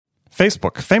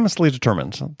Facebook famously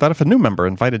determined that if a new member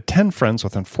invited 10 friends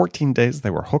within 14 days,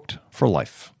 they were hooked for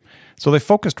life. So they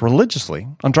focused religiously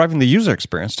on driving the user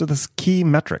experience to this key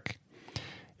metric.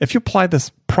 If you apply this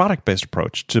product-based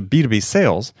approach to B2B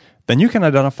sales, then you can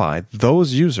identify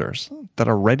those users that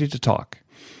are ready to talk.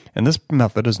 And this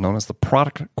method is known as the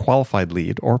Product Qualified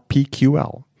Lead, or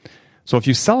PQL. So if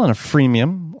you sell in a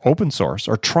freemium, open source,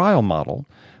 or trial model,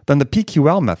 then the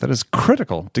PQL method is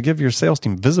critical to give your sales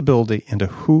team visibility into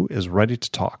who is ready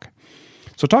to talk.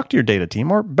 So talk to your data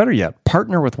team, or better yet,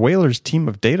 partner with Whaler's team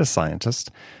of data scientists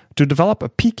to develop a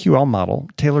PQL model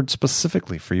tailored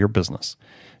specifically for your business.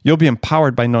 You'll be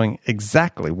empowered by knowing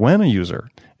exactly when a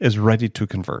user is ready to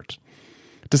convert.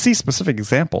 To see specific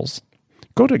examples,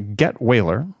 go to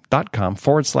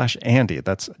getwhaler.com/Andy.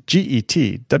 That's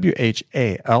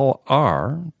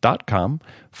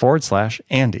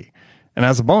GETWHALR.com/Andy. And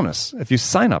as a bonus, if you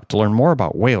sign up to learn more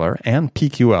about Whaler and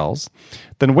PQLs,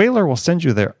 then Whaler will send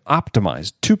you their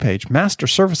optimized 2-page master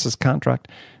services contract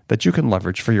that you can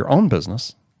leverage for your own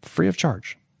business free of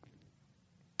charge.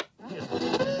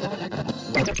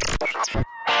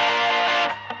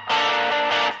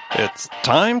 It's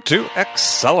time to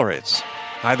accelerate.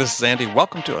 Hi, this is Andy.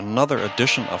 Welcome to another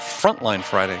edition of Frontline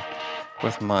Friday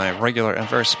with my regular and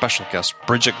very special guest,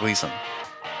 Bridget Gleason.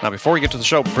 Now, before we get to the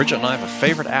show, Bridget and I have a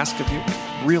favor to ask of you.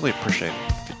 We'd really appreciate it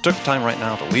if you took time right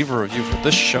now to leave a review for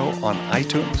this show on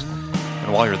iTunes.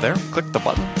 And while you're there, click the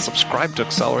button, subscribe to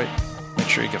Accelerate. Make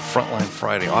sure you get Frontline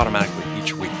Friday automatically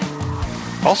each week.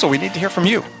 Also, we need to hear from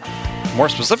you. More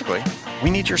specifically,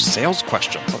 we need your sales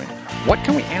questions. What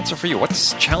can we answer for you? What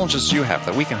challenges do you have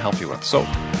that we can help you with? So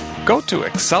go to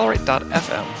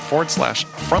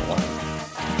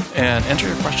accelerate.fm/frontline and enter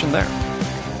your question there.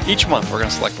 Each month, we're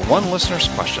going to select one listener's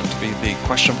question to be the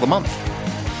question of the month.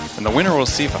 And the winner will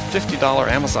receive a $50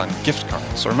 Amazon gift card.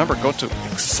 So remember, go to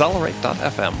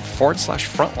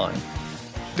accelerate.fm/frontline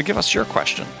to give us your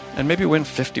question and maybe win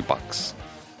 $50.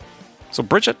 So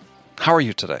Bridget, how are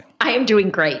you today? I am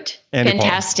doing great. Andy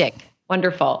Fantastic. Paul.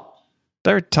 Wonderful.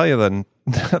 Did I tell you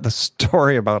the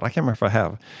story about, I can't remember if I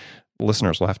have,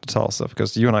 listeners will have to tell us stuff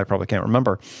because you and I probably can't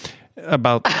remember,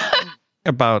 about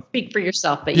Speak for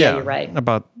yourself, but yeah, you're right.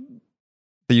 About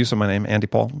the use of my name, Andy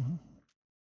Paul.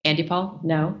 Andy Paul?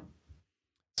 No.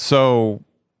 So,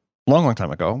 long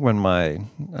time ago, when my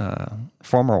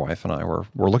former wife and I were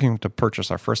looking to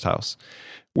purchase our first house,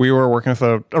 we were working with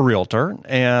a realtor,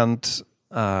 and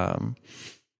my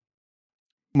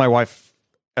wife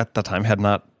at the time had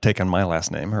not taken my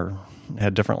last name, or had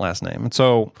a different last name. And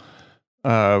so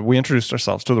we introduced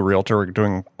ourselves to the realtor. We're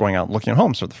going out and looking at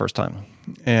homes for the first time.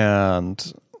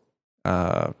 And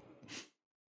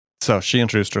so she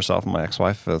introduced herself, my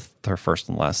ex-wife, with her first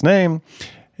and last name.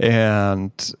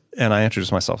 And I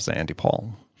introduced myself as Andy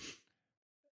Paul.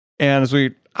 And as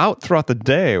we out throughout the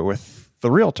day with the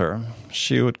realtor,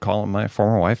 she would call my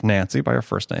former wife Nancy by her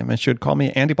first name, and she would call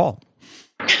me Andy Paul.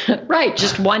 Right,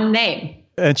 just one name.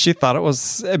 And she thought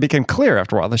it became clear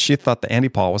after a while that she thought that Andy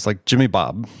Paul was like Jimmy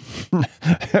Bob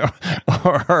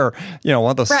or, one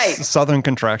of the Southern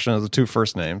contraction of the two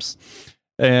first names.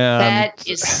 And that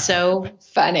is so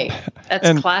funny.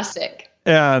 That's classic.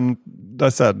 And I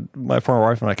said, my former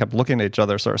wife and I kept looking at each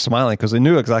other, sort of smiling because we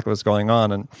knew exactly what was going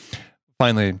on. And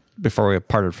finally, before we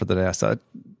parted for the day, I said,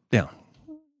 yeah,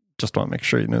 just want to make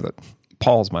sure you knew that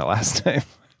Paul's my last name.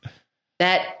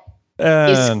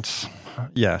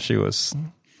 Yeah, she was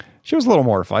a little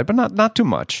mortified, but not too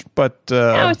much. But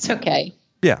no, it's okay.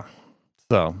 Yeah.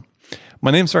 So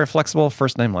my name's very flexible.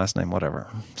 First name, last name, whatever.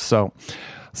 So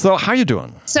how you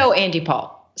doing? So Andy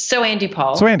Paul.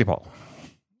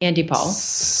 Andy Paul.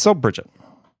 So Bridget,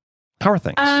 how are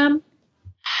things?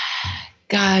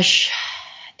 Gosh,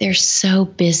 they're so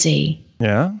busy.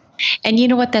 Yeah. And you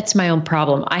know what? That's my own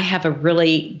problem. I have a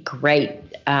really great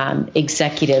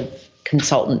executive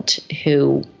consultant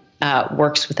who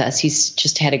works with us. He's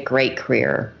just had a great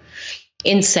career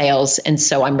in sales. And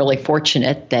so I'm really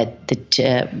fortunate that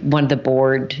one of the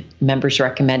board members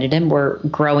recommended him. We're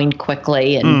growing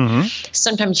quickly, and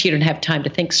sometimes you don't have time to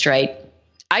think straight.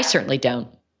 I certainly don't.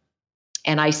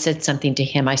 And I said something to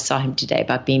him. I saw him today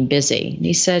about being busy. And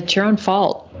he said, it's your own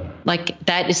fault. Like,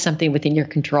 that is something within your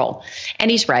control.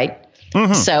 And he's right.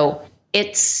 So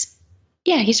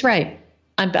he's right.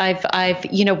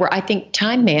 I think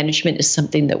time management is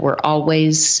something that you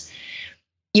always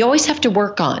have to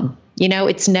work on.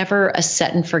 It's never a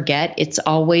set and forget. It's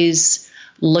always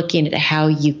looking at how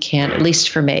you can, at least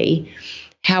for me,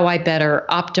 how I better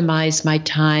optimize my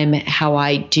time, how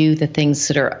I do the things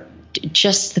that are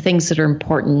just the things that are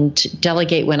important,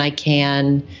 delegate when I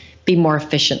can, be more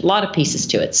efficient, a lot of pieces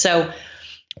to it. So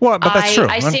Well, but that's true.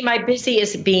 I see my busy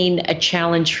as being a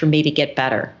challenge for me to get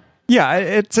better. Yeah,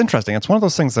 it's interesting. It's one of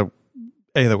those things that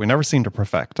we never seem to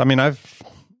perfect. I mean, I've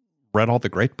read all the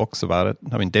great books about it.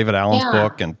 I mean, David Allen's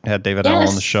book, and had David Allen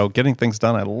on the show, Getting Things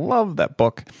Done. I love that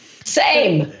book.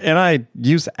 Same. And I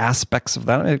use aspects of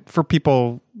that. For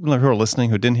people who are listening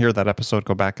who didn't hear that episode,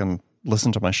 go back and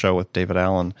listen to my show with David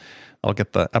Allen. I'll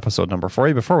get the episode number for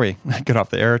you before we get off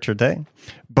the air today.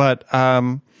 But,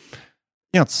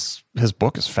 his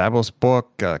book is a fabulous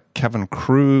book. Kevin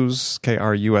Kruse,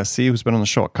 Kruse, who's been on the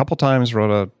show a couple times,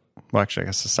 actually, I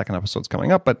guess the second episode's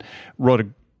coming up, but wrote a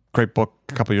great book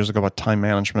a couple of years ago about time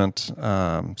management,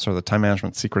 sort of the time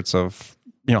management secrets of,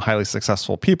 highly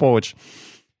successful people, which,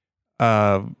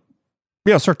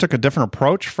 sort of took a different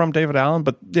approach from David Allen,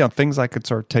 but, things I could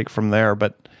sort of take from there.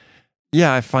 But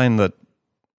yeah, I find that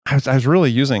I was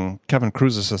really using Kevin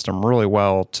Kruse's system really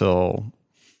well till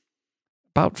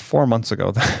about 4 months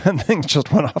ago. Then things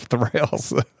just went off the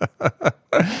rails.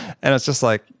 And it's just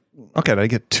like, okay, did I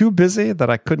get too busy that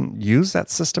I couldn't use that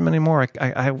system anymore?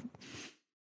 I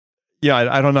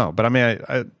don't know. But I mean,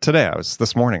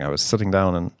 this morning, I was sitting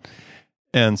down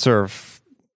and sort of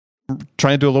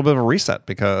trying to do a little bit of a reset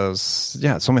because,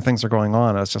 so many things are going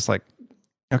on. I was just like,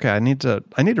 okay, I need to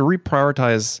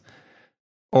reprioritize,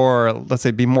 or let's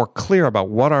say be more clear about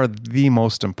what are the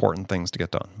most important things to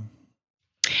get done.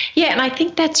 Yeah, and I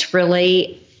think that's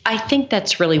really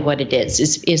what it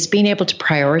is being able to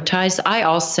prioritize. I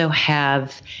also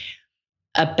have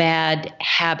a bad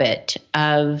habit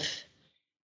of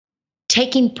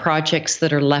taking projects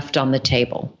that are left on the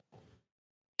table.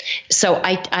 So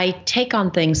I take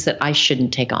on things that I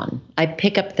shouldn't take on. I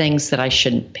pick up things that I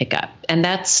shouldn't pick up. And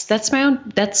that's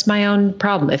my own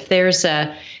problem. If there's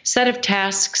a set of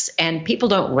tasks and people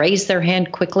don't raise their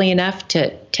hand quickly enough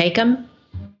to take them,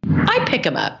 I pick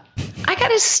them up. I got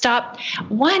to stop.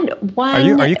 One. Are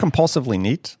you compulsively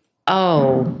neat?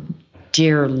 Oh,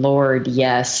 dear Lord,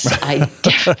 yes, I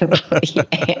definitely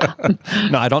am.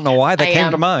 No, I don't know why that came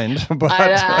to mind, but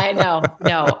I know.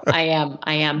 No, I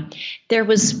am. There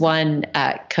was one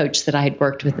coach that I had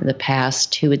worked with in the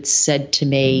past who had said to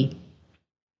me,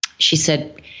 she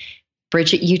said,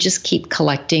 "Bridget, you just keep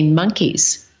collecting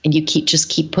monkeys. And you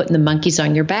keep putting the monkeys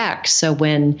on your back. So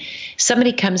when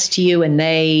somebody comes to you and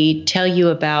they tell you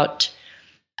about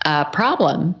a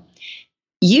problem,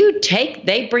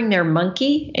 they bring their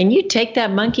monkey and you take that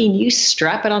monkey and you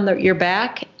strap it on your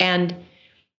back, and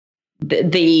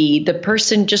the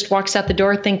person just walks out the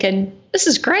door thinking, this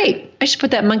is great. I should put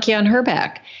that monkey on her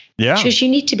back. Yeah. Because you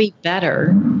need to be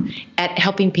better at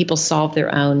helping people solve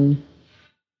their own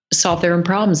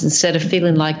problems instead of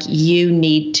feeling like you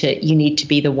need to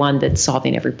be the one that's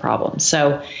solving every problem.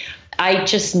 So I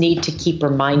just need to keep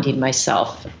reminding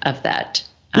myself of that.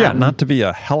 Yeah, not to be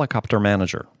a helicopter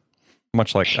manager,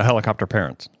 much like a helicopter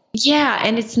parent. Yeah,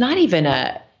 and it's not even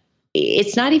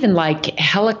like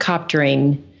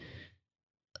helicoptering.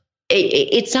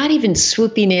 It's not even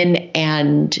swooping in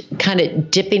and kind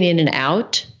of dipping in and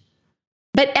out.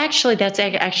 But actually, that's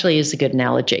actually is a good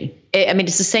analogy. I mean,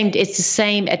 it's the same. It's the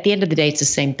same. At the end of the day, it's the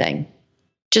same thing.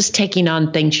 Just taking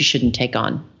on things you shouldn't take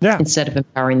on, instead of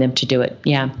empowering them to do it.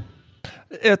 Yeah,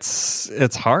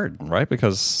 it's hard, right?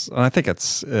 Because I think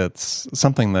it's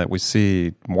something that we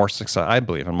see more success. I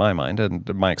believe, in my mind,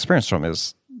 and my experience from it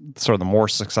is sort of the more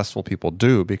successful people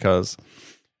do because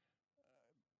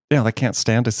they can't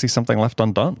stand to see something left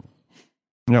undone.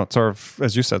 It's sort of,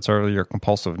 as you said, sort of your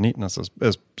compulsive neatness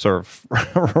is sort of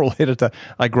related to,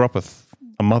 I grew up with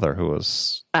a mother who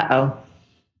was... I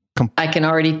can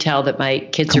already tell that my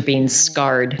kids are being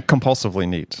scarred. Compulsively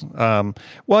neat.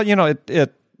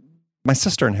 My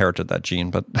sister inherited that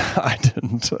gene, but I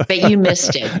didn't. But you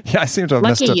missed it. Yeah, I seem to have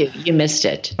missed it. Lucky you missed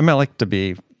it. I mean, I like to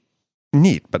be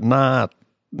neat, but not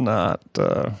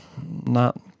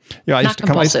I used to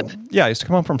come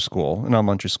home from school, in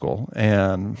elementary school,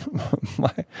 and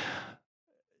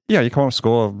you come home from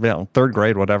school, third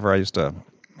grade, whatever. I used to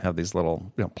have these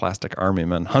little, plastic army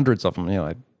men, hundreds of them, I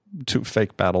had 2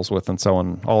 fake battles with and so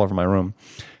on, all over my room.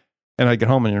 And I'd get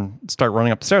home and start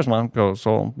running up the stairs. Mom goes,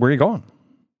 "Well, where are you going?"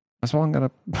 I said, "Well, I'm going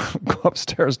to go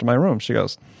upstairs to my room." She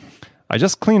goes, "I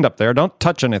just cleaned up there. Don't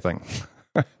touch anything."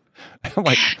 I'm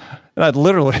like, and I'd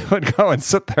literally would go and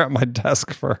sit there at my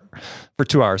desk for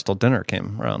 2 hours till dinner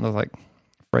came around. I was like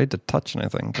afraid to touch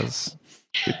anything because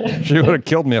she would have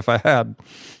killed me if I had.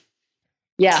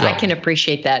 Yeah, so. I can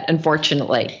appreciate that.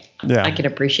 Unfortunately, I can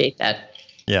appreciate that.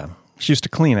 Yeah, she used to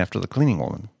clean after the cleaning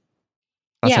woman.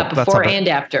 Before and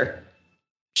after.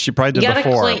 She probably did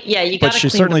before. You got to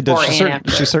clean before and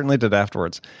after. She certainly did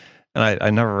afterwards. And I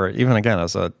never, even again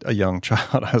as a young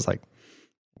child, I was like,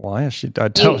 Why is she? I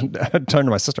turned to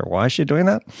my sister. Why is she doing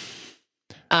that?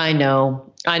 I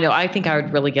know. I think I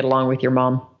would really get along with your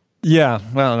mom. Yeah.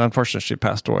 Well, unfortunately, she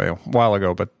passed away a while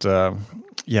ago. But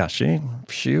yeah, she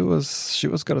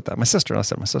was good at that. My sister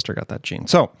got that gene.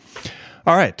 So,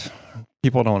 all right.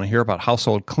 People don't want to hear about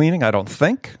household cleaning, I don't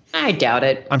think. I doubt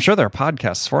it. I'm sure there are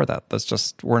podcasts for that. That's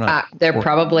just, we're not. There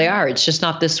probably are. It's just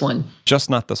not this one. Just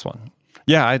not this one.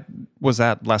 Yeah,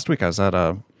 last week, I was at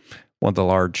one of the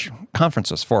large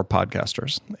conferences for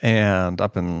podcasters, and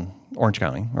up in Orange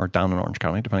County, or down in Orange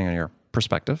County, depending on your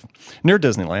perspective, near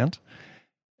Disneyland.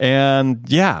 And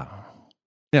yeah,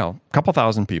 a couple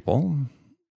thousand people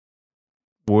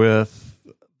with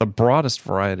the broadest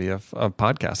variety of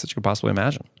podcasts that you could possibly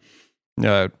imagine.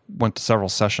 I went to several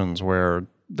sessions where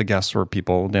the guests were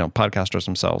people, podcasters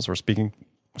themselves were speaking,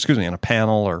 in a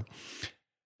panel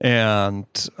one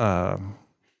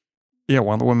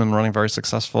of the women running a very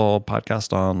successful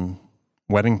podcast on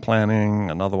wedding planning,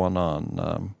 another one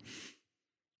on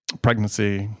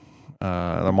pregnancy. There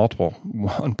are multiple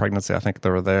on pregnancy. I think they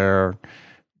were there,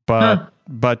 but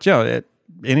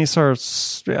any sort of,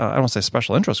 I don't want to say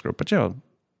special interest group, but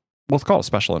we'll call it a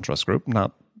special interest group,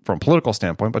 not from a political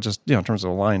standpoint, but just in terms of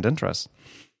aligned interests.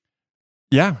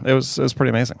 Yeah, it was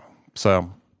pretty amazing.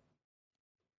 So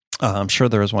I'm sure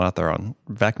there is one out there on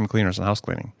vacuum cleaners and house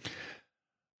cleaning.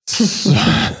 So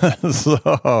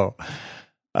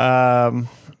I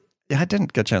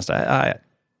didn't get a chance to.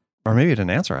 Or maybe you didn't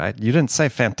answer. You didn't say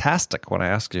fantastic when I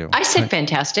asked you. I said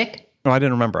fantastic. No, I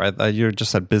didn't remember. You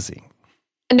just said busy.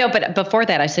 No, but before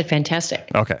that, I said fantastic.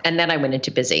 Okay. And then I went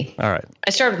into busy. All right.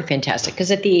 I started with fantastic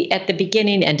because at the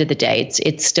beginning, end of the day,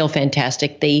 it's still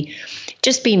fantastic.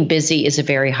 Just being busy is a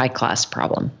very high class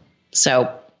problem. So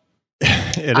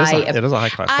it is a high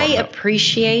class problem. I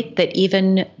appreciate that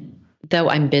even though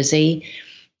I'm busy,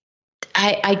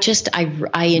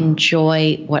 I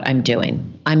enjoy what I'm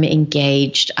doing. I'm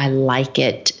engaged. I like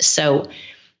it. So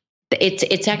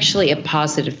it's actually a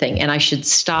positive thing, and I should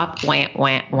stop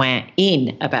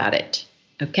in about it.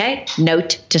 Okay?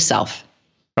 Note to self.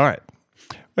 All right.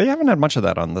 Well, you haven't had much of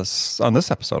that on this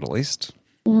episode, at least.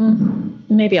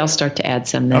 Maybe I'll start to add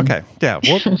some then. Okay. Yeah.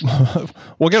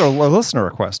 We'll get a listener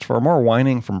request for more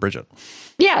whining from Bridget.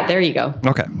 Yeah, there you go.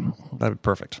 Okay. That'd be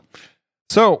perfect.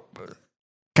 So,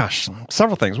 gosh,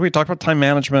 several things. We talked about time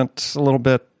management a little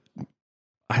bit.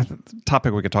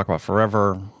 Topic we could talk about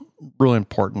forever. Really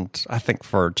important, I think,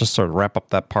 for just sort of wrap up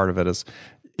that part of it is,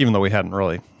 even though we hadn't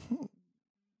really,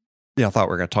 thought we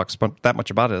were going to talk that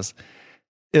much about it,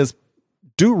 is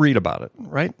do read about it,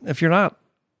 right? If you're not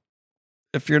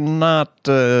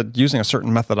using a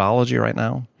certain methodology right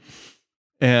now,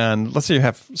 and let's say you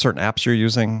have certain apps you're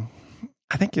using,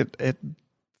 I think it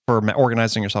for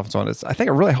organizing yourself and so on, I think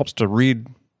it really helps to read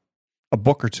a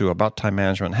book or two about time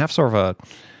management, have sort of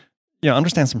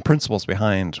understand some principles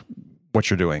behind what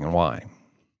you're doing and why.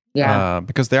 Yeah.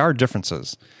 Because there are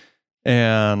differences.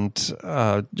 And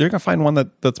you're going to find one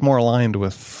that's more aligned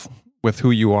with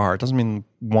who you are. It doesn't mean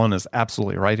one is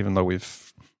absolutely right, even though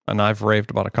I've raved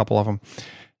about a couple of them.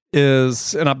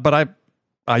 But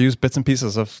I use bits and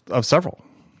pieces of several.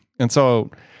 And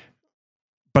so,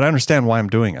 but I understand why I'm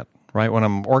doing it, right? When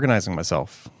I'm organizing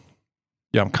myself,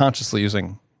 I'm consciously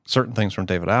using certain things from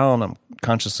David Allen. I'm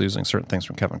consciously using certain things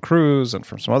from Kevin Kruse and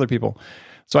from some other people.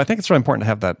 So I think it's really important to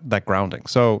have that grounding.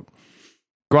 So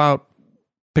go out,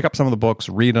 pick up some of the books,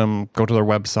 read them, go to their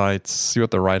websites, see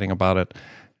what they're writing about it,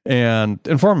 and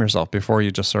inform yourself before you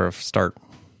just sort of start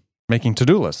making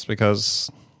to-do lists.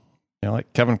 Because,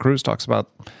 like Kevin Kruse talks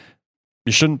about,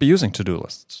 you shouldn't be using to-do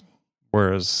lists.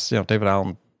 Whereas, David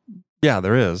Allen,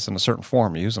 there is in a certain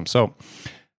form you use them. So,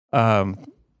 find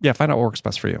out what works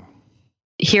best for you.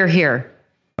 Hear, hear.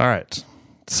 All right.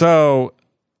 So,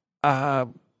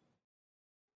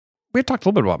 we had talked a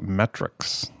little bit about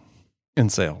metrics in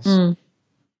sales.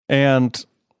 And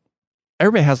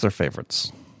everybody has their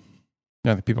favorites.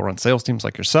 The people who run sales teams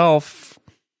like yourself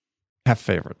have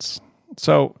favorites.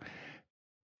 So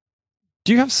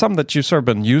do you have some that you've sort of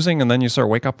been using and then you sort of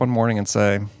wake up one morning and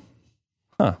say,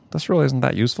 this really isn't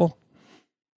that useful?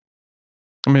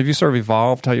 I mean, have you sort of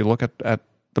evolved how you look at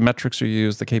the metrics you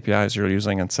use, the KPIs you're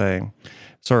using, and saying,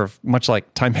 sort of much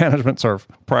like time management, sort of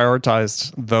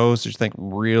prioritized those that you think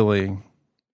really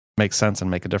make sense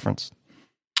and make a difference?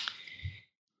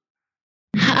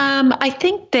 I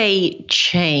think they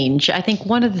change. I think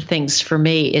one of the things for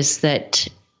me is that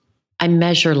I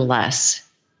measure less.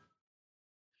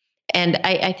 And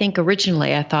I think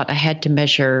originally I thought I had to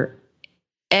measure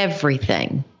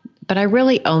everything, but I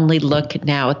really only look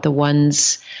now at the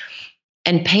ones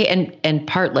and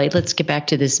partly, let's get back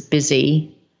to this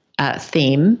busy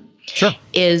theme. Sure.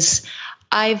 Is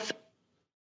I've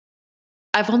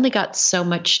only got so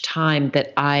much time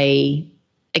that I'm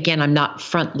not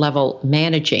frontline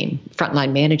managing,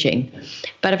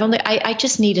 but I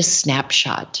just need a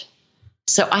snapshot.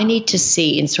 So I need to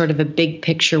see in sort of a big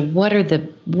picture, what are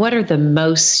the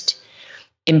most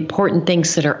important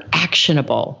things that are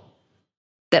actionable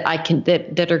that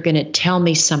that are going to tell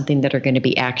me something that are going to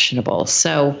be actionable.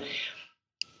 So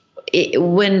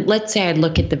when, let's say I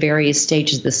look at the various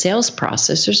stages of the sales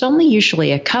process, there's only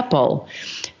usually a couple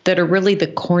that are really the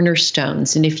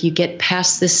cornerstones. And if you get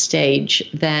past this stage,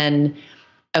 then,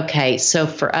 okay, so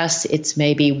for us, it's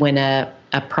maybe when a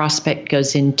prospect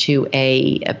goes into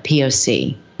a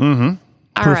POC. Mm-hmm.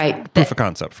 All right. Proof of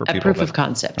concept for people. A proof of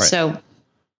concept. Right. So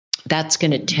that's going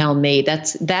to tell me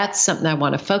that's something I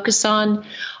want to focus on,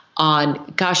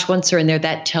 gosh, once they're in there,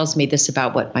 that tells me this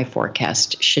about what my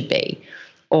forecast should be.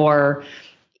 Or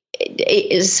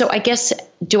so I guess,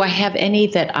 do I have any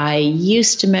that I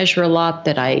used to measure a lot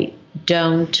that I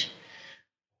don't?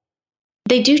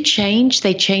 They do change.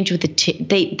 They change with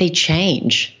they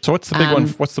change. So what's the big one?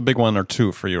 What's the big one or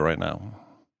two for you right now?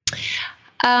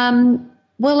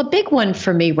 Well, a big one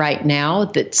for me right now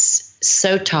that's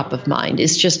so top of mind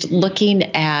is just looking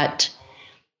at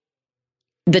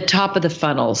the top of the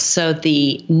funnel. So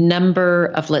the number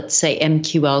of, let's say,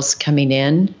 MQLs coming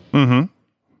in, mm-hmm.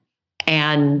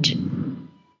 and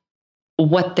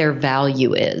what their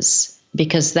value is,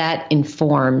 because that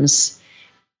informs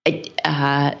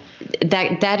that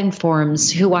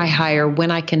informs who I hire, when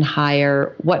I can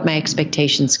hire, what my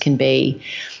expectations can be.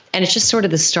 And it's just sort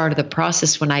of the start of the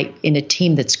process when in a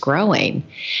team that's growing,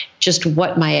 just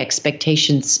what my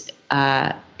expectations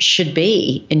should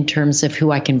be in terms of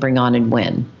who I can bring on and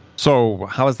when. So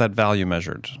how is that value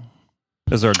measured?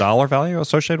 Is there a dollar value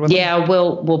associated with it? Yeah,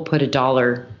 we'll put a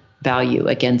dollar value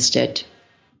against it,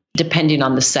 depending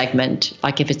on the segment.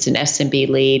 Like if it's an SMB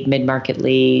lead, mid-market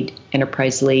lead,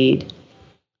 enterprise lead.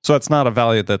 So it's not a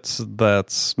value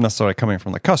that's necessarily coming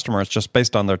from the customer. It's just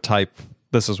based on their type.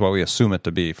 This is what we assume it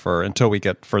to be until we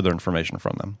get further information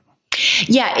from them.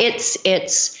 Yeah,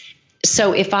 it's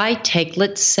so if I take,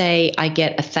 let's say I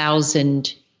get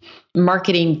 1,000,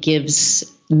 marketing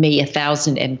gives me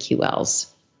 1,000 MQLs.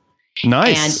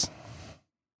 Nice. And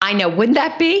I know, wouldn't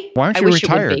that be? Why aren't you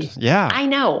retired? Yeah. I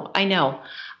know.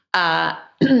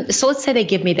 So let's say they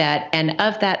give me that, and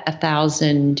of that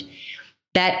 1,000,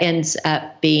 that ends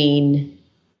up being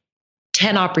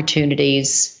 10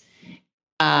 opportunities,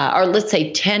 or let's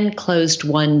say 10 closed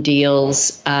won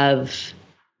deals of,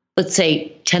 let's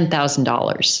say,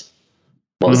 $10,000.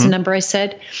 What was the number I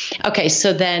said? Okay,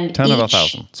 so then 10 of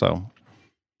 1,000. So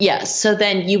yeah, so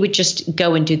then you would just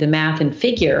go and do the math and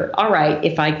figure, all right,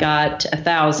 if I got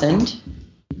 1,000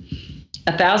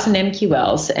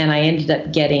 MQLs and I ended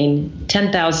up getting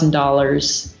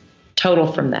 $10,000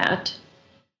 total from that,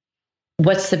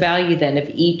 what's the value then of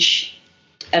each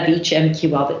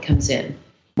MQL that comes in?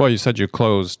 Well, you said you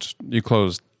closed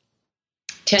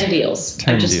 10 deals.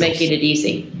 10 I'm just deals. making it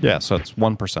easy. Yeah, so it's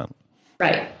 1%.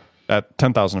 Right. At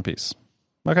 10,000 apiece.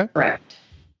 Okay. Correct.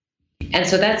 And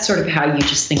so that's sort of how you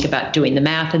just think about doing the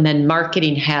math. And then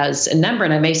marketing has a number,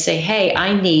 and I may say, hey,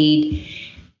 I need,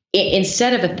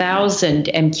 instead of 1,000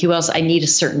 MQLs, I need a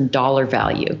certain dollar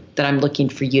value that I'm looking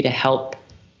for you to help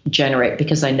generate,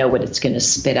 because I know what it's going to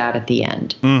spit out at the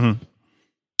end. Mm-hmm.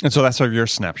 And so that's sort of your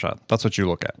snapshot. That's what you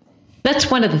look at.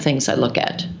 That's one of the things I look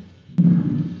at.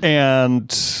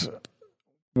 And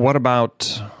what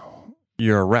about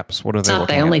your reps? What are they looking at?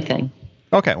 It's not the only thing.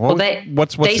 Okay. Well, they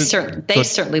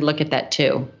certainly look at that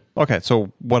too. Okay.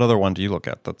 So what other one do you look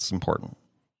at that's important?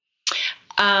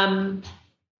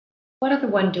 What other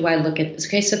one do I look at?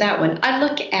 Okay. So that one, I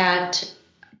look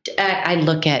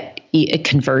at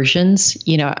conversions,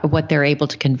 what they're able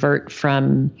to convert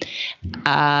from.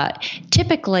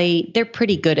 Typically, they're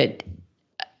pretty good at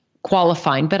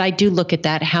qualifying, but I do look at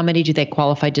that. How many do they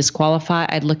qualify, disqualify?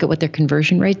 I look at what their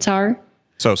conversion rates are.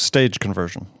 So stage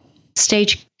conversions.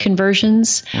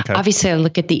 Okay. Obviously, I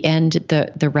look at the end,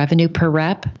 the revenue per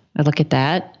rep. I look at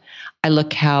that. I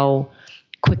look how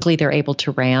quickly they're able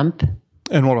to ramp.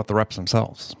 And what about the reps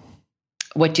themselves?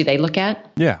 What do they look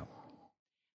at? Yeah.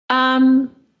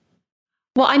 Well,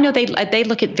 I know they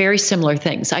look at very similar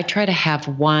things. I try to have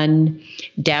one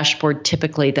dashboard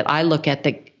typically that I look at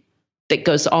that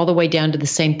goes all the way down to the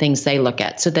same things they look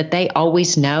at, so that they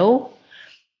always know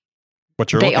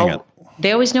what you're looking at.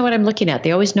 They always know what I'm looking at.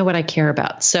 They always know what I care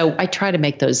about. So I try to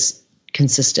make those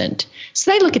consistent.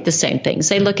 So they look at the same things.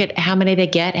 They look at how many they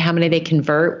get, how many they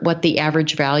convert, what the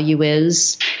average value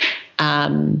is, how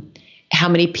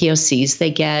many POCs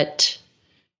they get.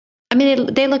 I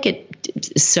mean, they look at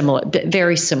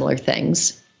very similar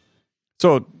things.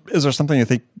 So is there something you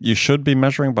think you should be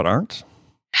measuring but aren't?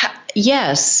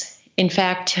 Yes. In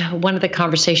fact, one of the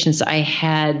conversations I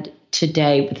had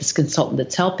today with this consultant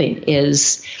that's helping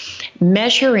is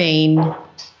measuring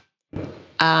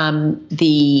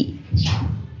the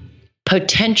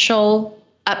potential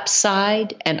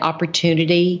upside and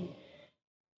opportunity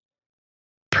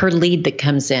per lead that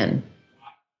comes in,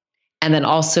 and then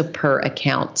also per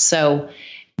account. So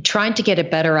trying to get a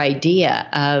better idea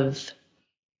of,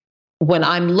 when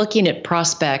I'm looking at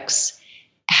prospects,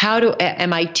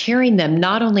 am I tiering them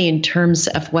not only in terms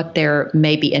of what their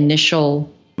maybe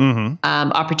initial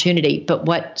opportunity, but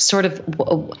what's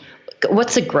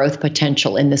the growth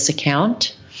potential in this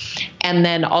account? And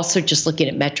then also just looking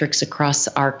at metrics across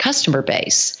our customer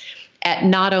base at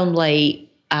not only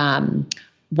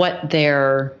what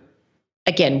their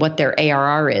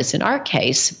ARR is in our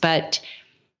case, but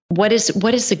what is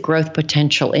the growth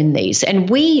potential in these?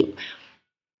 And we,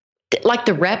 like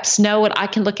the reps, know it. I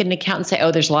can look at an account and say,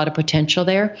 oh, there's a lot of potential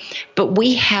there, but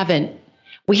we haven't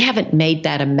made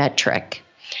that a metric.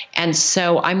 And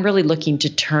so I'm really looking to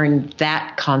turn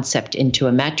that concept into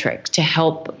a metric to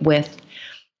help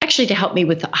me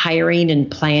with hiring and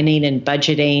planning and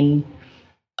budgeting,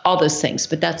 all those things.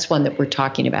 But that's one that we're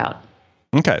talking about.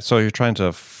 Okay. So you're trying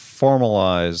to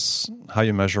formalize how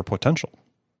you measure potential,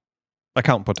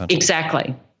 account potential.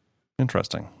 Exactly.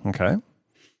 Interesting. Okay.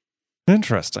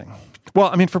 Interesting. Well,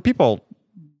 I mean, for people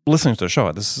listening to the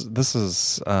show, this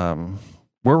is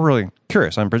we're really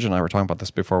curious. Bridget and I were talking about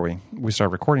this before we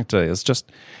started recording today. It's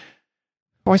just,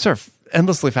 I sort of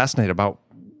endlessly fascinated about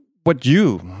what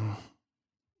you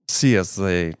see as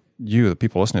the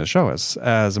people listening to the show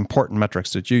as important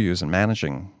metrics that you use in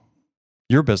managing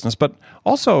your business, but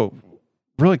also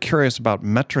really curious about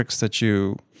metrics that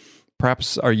you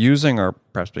perhaps are using or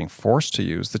perhaps being forced to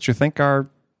use that you think are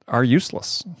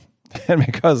useless. And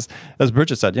because, as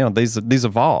Bridget said, these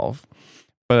evolve,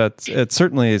 but it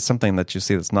certainly is something that you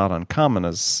see that's not uncommon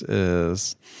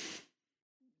is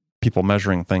people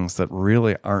measuring things that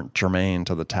really aren't germane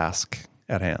to the task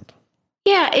at hand.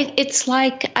 Yeah, it's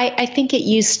like, I think it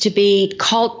used to be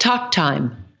called talk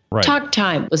time. Right. Talk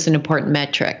time was an important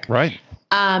metric. Right.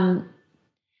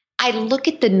 I look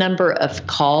at the number of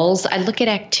calls, I look at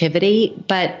activity,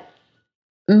 but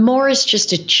more is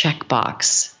just a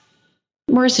checkbox.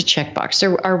 Do we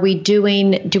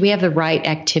have the right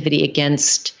activity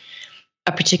against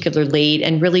a particular lead,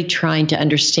 and really trying to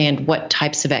understand what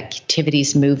types of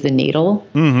activities move the needle?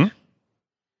 Mm-hmm.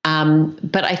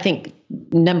 But I think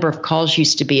number of calls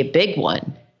used to be a big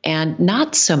one, and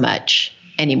not so much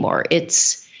anymore.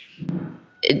 It's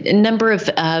a number of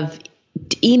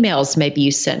emails maybe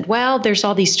you send. Well, there's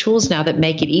all these tools now that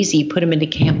make it easy. You put them into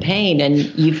campaign and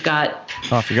you've got...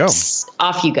 Off you go.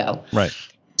 Off you go. Right.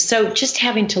 So just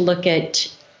having to look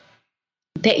at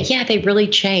that, they really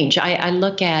change. I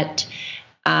look at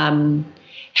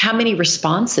how many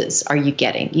responses are you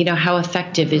getting? How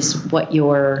effective is what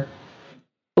you're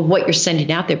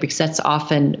sending out there, because that's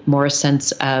often more a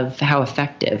sense of how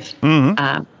effective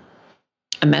a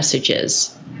message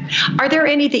is. Are there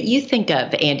any that you think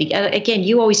of, Andy? Again,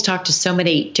 you always talk to so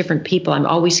many different people. I'm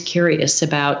always curious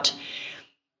about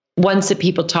ones that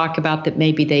people talk about that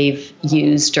maybe they've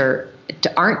used or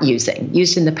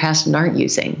used in the past and aren't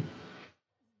using.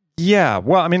 Yeah.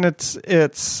 Well, I mean, it's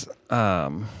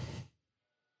you'll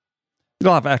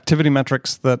have activity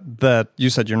metrics that you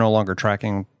said you're no longer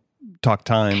tracking, talk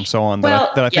time, so on,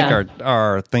 that I think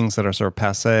are things that are sort of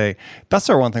passé. That's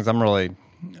sort of one of the things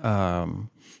I'm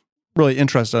really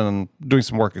interested in doing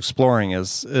some work exploring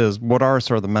is what are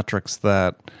sort of the metrics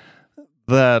that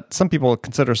some people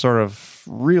consider sort of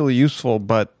really useful,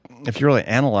 but if you really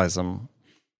analyze them,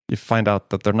 you find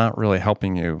out that they're not really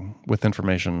helping you with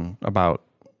information about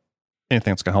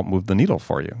anything that's going to help move the needle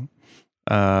for you.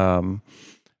 One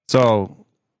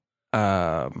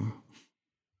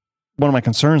of my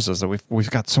concerns is that we've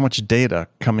got so much data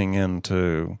coming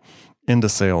into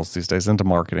sales these days, into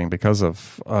marketing, because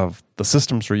of the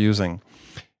systems we're using.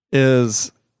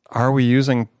 Are we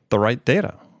using the right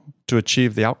data to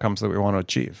achieve the outcomes that we want to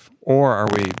achieve? Or are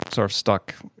we sort of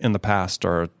stuck in the past,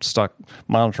 or stuck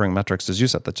monitoring metrics, as you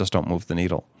said, that just don't move the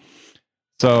needle?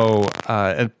 So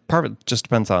and part of it just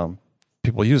depends on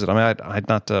people use it. I mean, I'd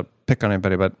not to pick on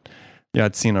anybody, but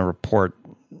I'd seen a report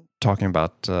talking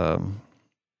about sort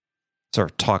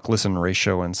of talk-listen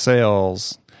ratio in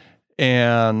sales,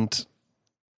 and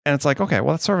it's like, okay,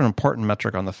 well, that's sort of an important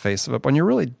metric on the face of it. But when you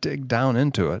really dig down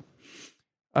into it,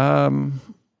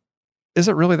 is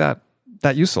it really that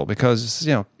useful? Because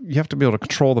you have to be able to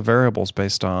control the variables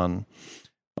based on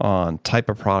on type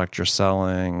of product you're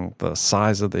selling, the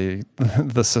size of the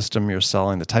the system you're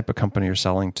selling, the type of company you're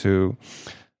selling to,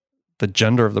 the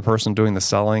gender of the person doing the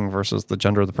selling versus the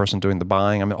gender of the person doing the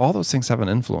buying. I mean, all those things have an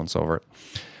influence over it.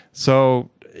 So,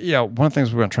 yeah, one of the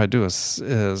things we're going to try to do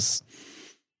is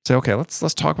say, okay, let's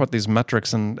talk about these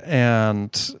metrics and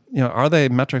are they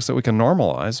metrics that we can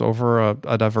normalize over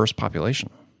a diverse population?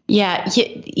 Yeah.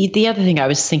 The other thing I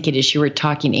was thinking as you were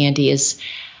talking, Andy, is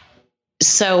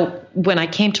so when I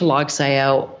came to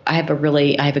Logs.io, I have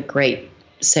a great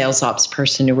sales ops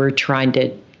person who we're trying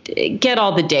to get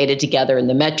all the data together and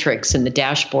the metrics and the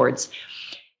dashboards.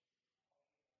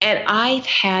 And I've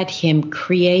had him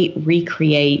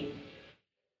recreate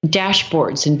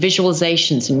dashboards and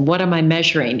visualizations and what am I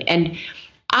measuring? And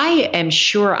I am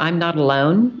sure I'm not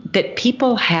alone that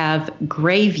people have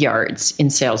graveyards in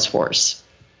Salesforce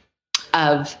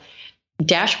of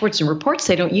dashboards and reports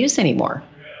they don't use anymore.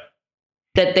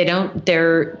 That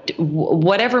they're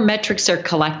whatever metrics they're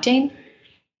collecting,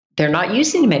 they're not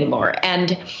using them anymore.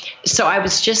 And so I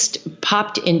was just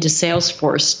popped into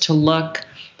Salesforce to look,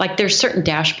 like there's certain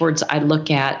dashboards I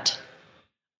look at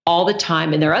all the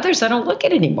time, and there are others I don't look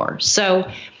at anymore. So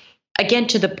again,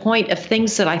 to the point of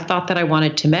things that I thought that I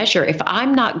wanted to measure, if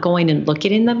I'm not going and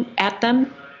looking at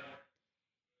them,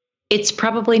 it's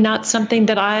probably not something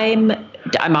that I'm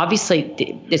obviously,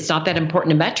 it's not that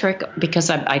important a metric because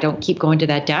I don't keep going to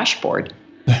that dashboard.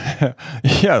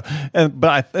 Yeah, and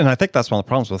I think that's one of the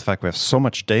problems with the fact we have so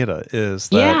much data is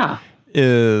that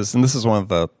and this is one of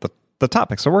the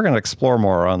topics. So we're going to explore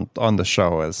more on the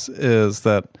show is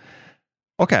that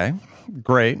okay,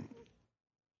 great,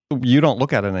 you don't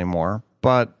look at it anymore,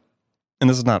 but and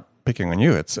this is not picking on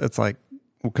you. It's like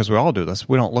because we all do this.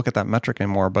 We don't look at that metric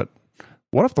anymore, but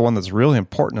what if the one that's really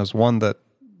important is one that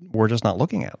we're just not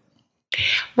looking at?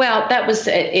 Well,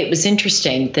 it was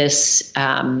interesting. This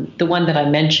the one that I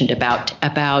mentioned about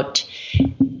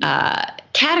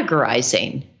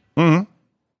categorizing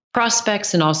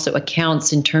prospects and also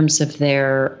accounts in terms of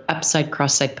their upside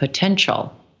cross-side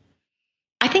potential.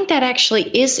 I think that actually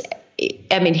is.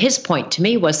 I mean, his point to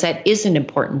me was that is an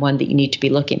important one that you need to be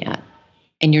looking at,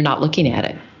 and you're not looking at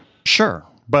it. Sure,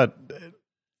 but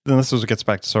then this gets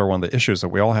back to sort of one of the issues that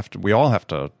we all have to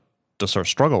sort of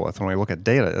struggle with when we look at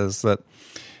data is that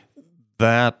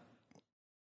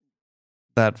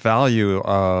value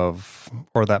of,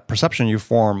 or that perception you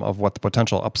form of what the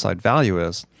potential upside value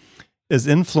is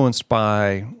influenced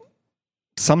by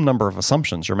some number of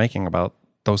assumptions you're making about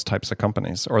those types of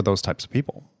companies or those types of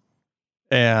people.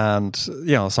 And,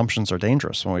 assumptions are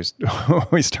dangerous when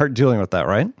we start dealing with that,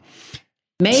 right?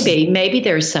 Maybe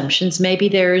they're assumptions. Maybe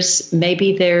there's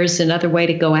another way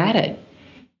to go at it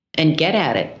and get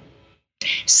at it.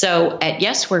 So at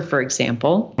Yesware, for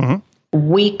example,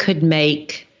 we could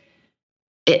make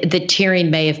the tiering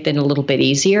may have been a little bit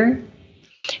easier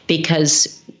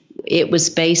because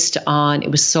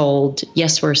Yesware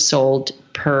sold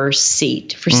per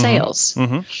seat for sales.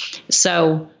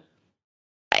 So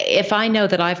if I know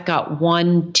that I've got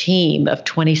one team of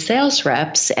 20 sales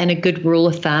reps and a good rule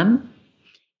of thumb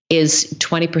is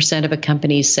 20% of a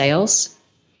company's sales,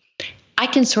 I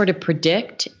can sort of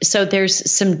predict. So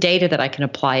there's some data that I can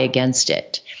apply against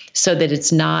it so that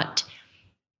it's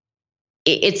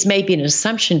maybe an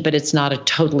assumption, but it's not a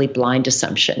totally blind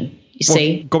assumption.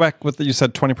 See? Go back with you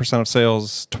said 20% of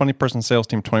sales, 20% sales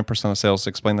team, 20% of sales.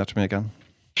 Explain that to me again.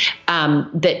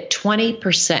 That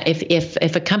 20%,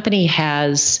 if a company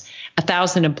has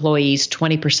 1,000 employees,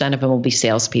 20% of them will be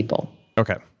salespeople.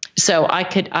 Okay. So I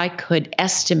could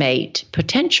estimate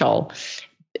potential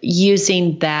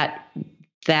using that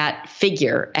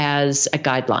figure as a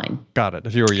guideline. Got it.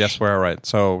 If you were Yesware, right?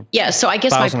 So yeah. So I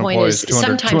guess my point is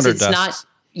 200 sometimes it's desks. not.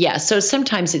 Yeah. So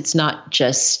sometimes it's not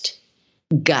just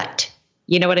gut.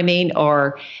 You know what I mean?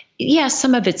 Or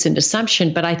some of it's an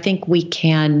assumption, but I think we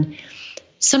can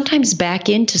sometimes back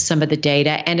into some of the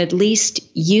data and at least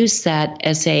use that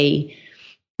as a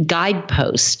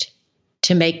guidepost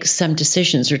to make some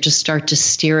decisions or to start to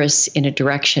steer us in a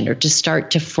direction or to start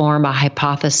to form a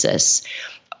hypothesis.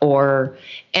 And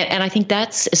I think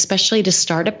that's especially to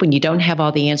startup when you don't have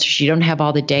all the answers, you don't have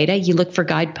all the data, you look for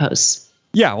guideposts.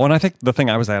 Yeah, well, and I think the thing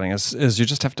I was adding is you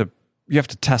just have to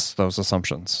test those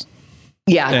assumptions.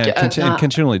 Yeah, and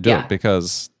continually do it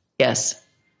because yes,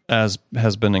 as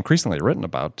has been increasingly written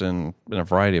about in a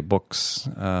variety of books,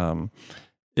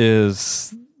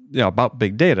 is about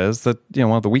big data is that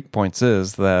one of the weak points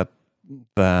is that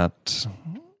the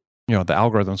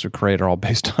algorithms we create are all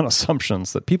based on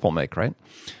assumptions that people make, right?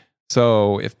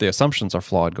 So if the assumptions are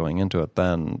flawed going into it,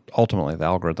 then ultimately the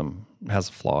algorithm has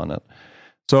a flaw in it.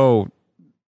 So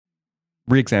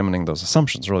re-examining those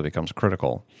assumptions really becomes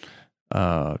critical.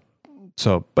 But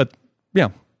you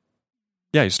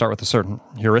start with a certain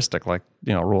heuristic, like,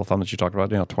 rule of thumb that you talked about,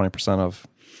 20%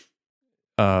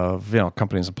 of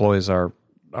companies' employees are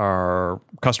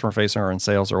customer facing or in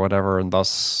sales or whatever, and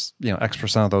thus,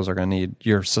 X% of those are going to need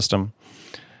your system.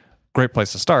 Great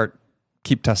place to start.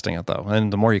 Keep testing it though.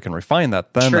 And the more you can refine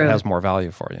that, then it has more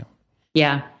value for you.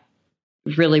 Yeah.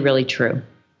 Really, really true.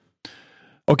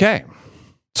 Okay.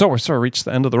 So we're sort of reached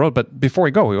the end of the road, but before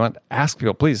we go, we want to ask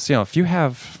people, please, if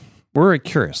we're very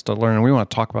curious to learn, and we want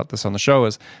to talk about this on the show,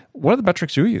 is what are the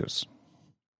metrics you use?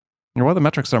 What are the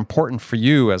metrics that are important for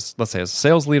you as, let's say, as a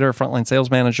sales leader, frontline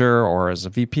sales manager, or as a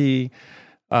VP?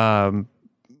 What are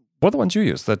the ones you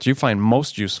use that you find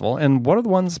most useful? And what are the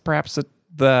ones perhaps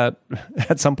that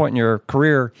at some point in your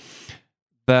career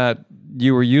that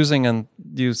you were using and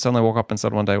you suddenly woke up and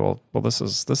said one day, well, this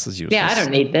is useless. Yeah, I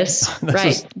don't need this.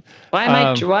 Right. Why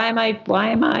am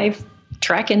I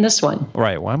tracking this one?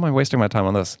 Right. Why am I wasting my time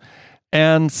on this?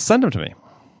 And send them to me.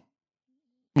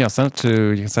 You can send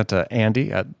it to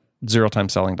Andy at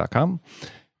zerotimeselling.com.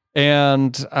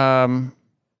 And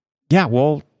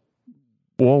we'll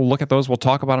look at those. We'll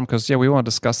talk about them because we want to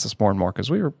discuss this more and more because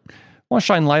we want to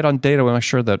shine light on data. We want to make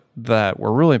sure that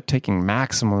we're really taking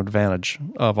maximum advantage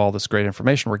of all this great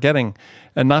information we're getting,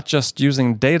 and not just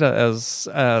using data as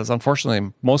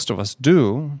unfortunately most of us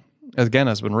do. Again,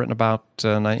 has been written about,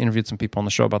 and I interviewed some people on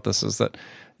the show about this, is that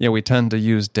we tend to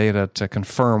use data to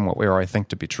confirm what we already think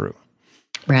to be true.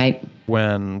 Right.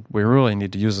 When we really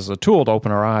need to use it as a tool to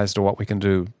open our eyes to what we can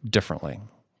do differently.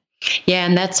 Yeah,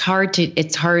 and that's hard to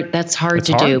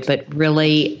do, but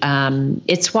really,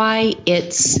 it's why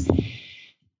it's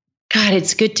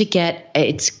good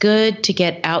to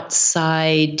get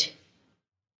outside,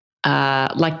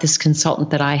 like this consultant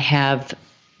that I have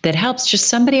that helps, just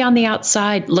somebody on the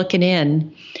outside looking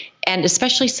in, and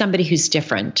especially somebody who's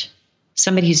different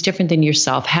than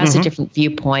yourself, has a different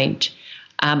viewpoint.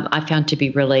 I found to be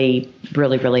really,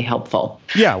 really, really helpful.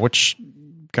 Yeah, which,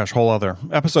 gosh, whole other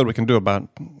episode we can do about,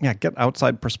 get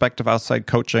outside perspective, outside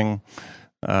coaching.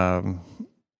 That,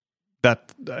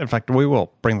 in fact, we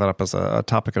will bring that up as a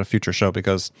topic at a future show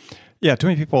because, too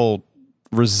many people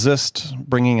resist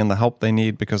bringing in the help they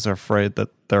need because they're afraid that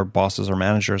their bosses or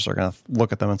managers are going to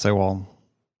look at them and say, well,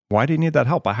 why do you need that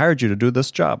help? I hired you to do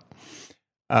this job.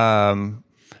 And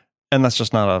that's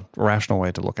just not a rational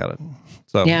way to look at it.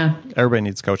 So everybody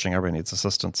needs coaching. Everybody needs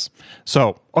assistance.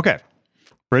 So, okay.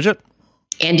 Bridget?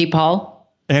 Andy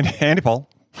Paul? Andy Paul.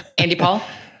 Andy Paul?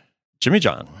 Jimmy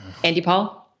John. Andy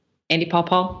Paul? Andy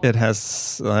Paul? It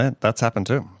has, that's happened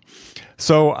too.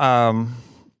 So,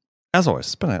 as always,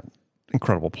 it's been an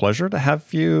incredible pleasure to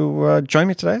have you join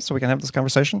me today so we can have this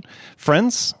conversation.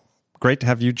 Friends, great to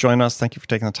have you join us. Thank you for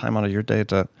taking the time out of your day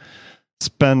to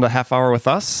spend a half hour with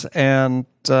us, and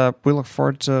we look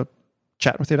forward to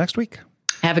chatting with you next week.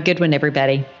 Have a good one,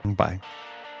 everybody. Bye.